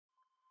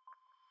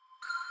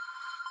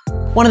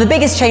One of the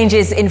biggest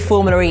changes in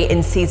Formula E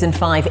in Season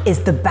 5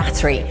 is the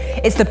battery.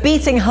 It's the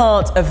beating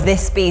heart of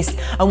this beast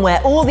and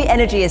where all the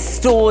energy is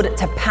stored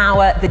to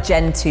power the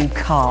Gen 2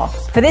 car.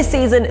 For this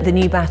season, the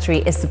new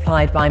battery is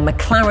supplied by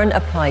McLaren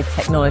Applied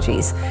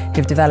Technologies,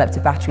 who've developed a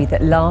battery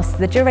that lasts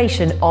the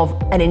duration of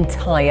an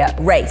entire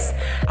race.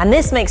 And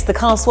this makes the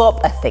car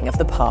swap a thing of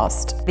the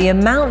past. The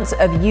amount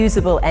of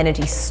usable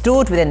energy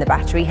stored within the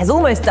battery has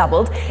almost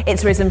doubled.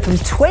 It's risen from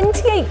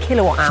 28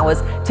 kilowatt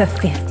hours to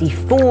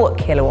 54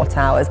 kilowatt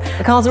hours.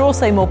 The cars are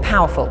also more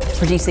powerful,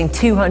 producing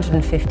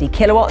 250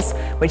 kilowatts,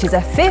 which is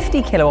a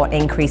 50 kilowatt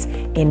increase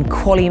in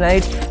quali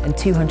mode and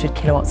 200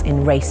 kilowatts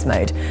in race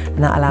mode.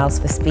 And that allows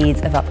for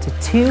speeds of up to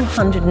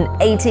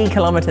 280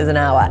 kilometers an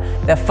hour,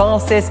 the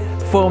fastest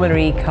Formula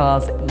E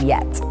cars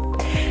yet.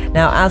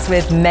 Now, as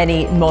with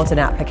many modern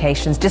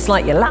applications, just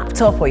like your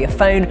laptop or your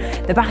phone,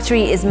 the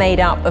battery is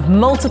made up of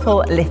multiple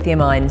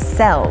lithium-ion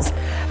cells,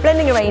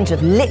 blending a range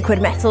of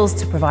liquid metals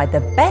to provide the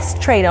best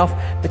trade-off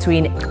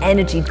between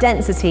energy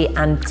density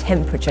and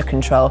temperature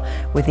control,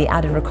 with the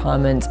added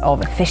requirement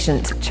of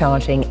efficient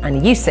charging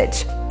and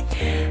usage.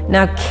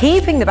 Now,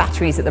 keeping the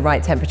batteries at the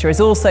right temperature is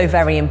also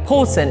very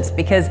important,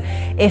 because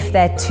if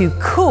they're too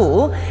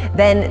cool,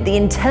 then the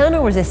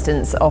internal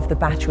resistance of the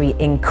battery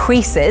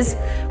increases,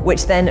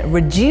 which then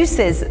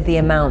reduces the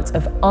amount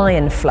of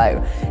ion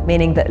flow,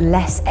 meaning that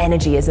less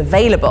energy is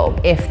available.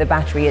 If the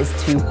battery is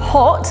too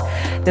hot,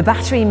 the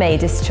battery may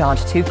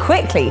discharge too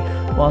quickly,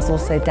 whilst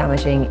also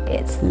damaging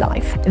its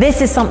life.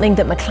 This is something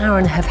that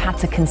McLaren have had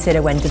to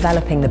consider when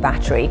developing the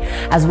battery,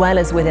 as well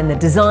as within the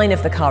design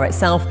of the car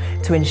itself,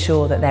 to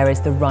ensure that there is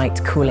the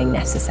right cooling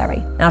necessary.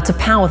 Now, to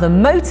power the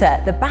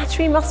motor, the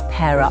battery must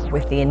pair up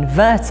with the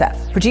inverter.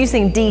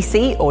 Producing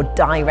DC or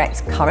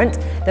direct current,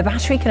 the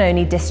battery can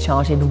only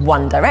discharge in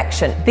one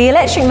direction. The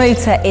electric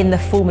motor in the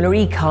Formula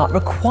E car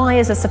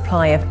requires a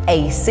supply of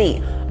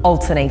AC,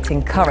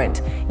 alternating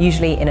current,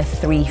 usually in a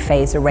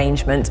three-phase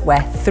arrangement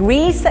where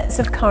 3 sets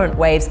of current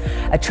waves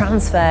are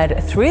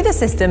transferred through the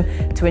system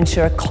to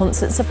ensure a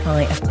constant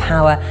supply of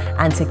power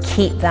and to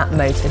keep that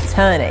motor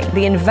turning.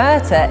 The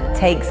inverter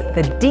takes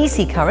the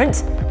DC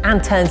current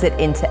and turns it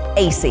into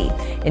AC,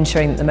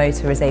 ensuring that the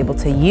motor is able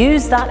to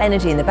use that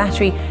energy in the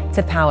battery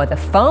to power the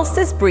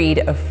fastest breed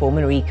of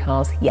Formula E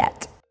cars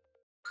yet.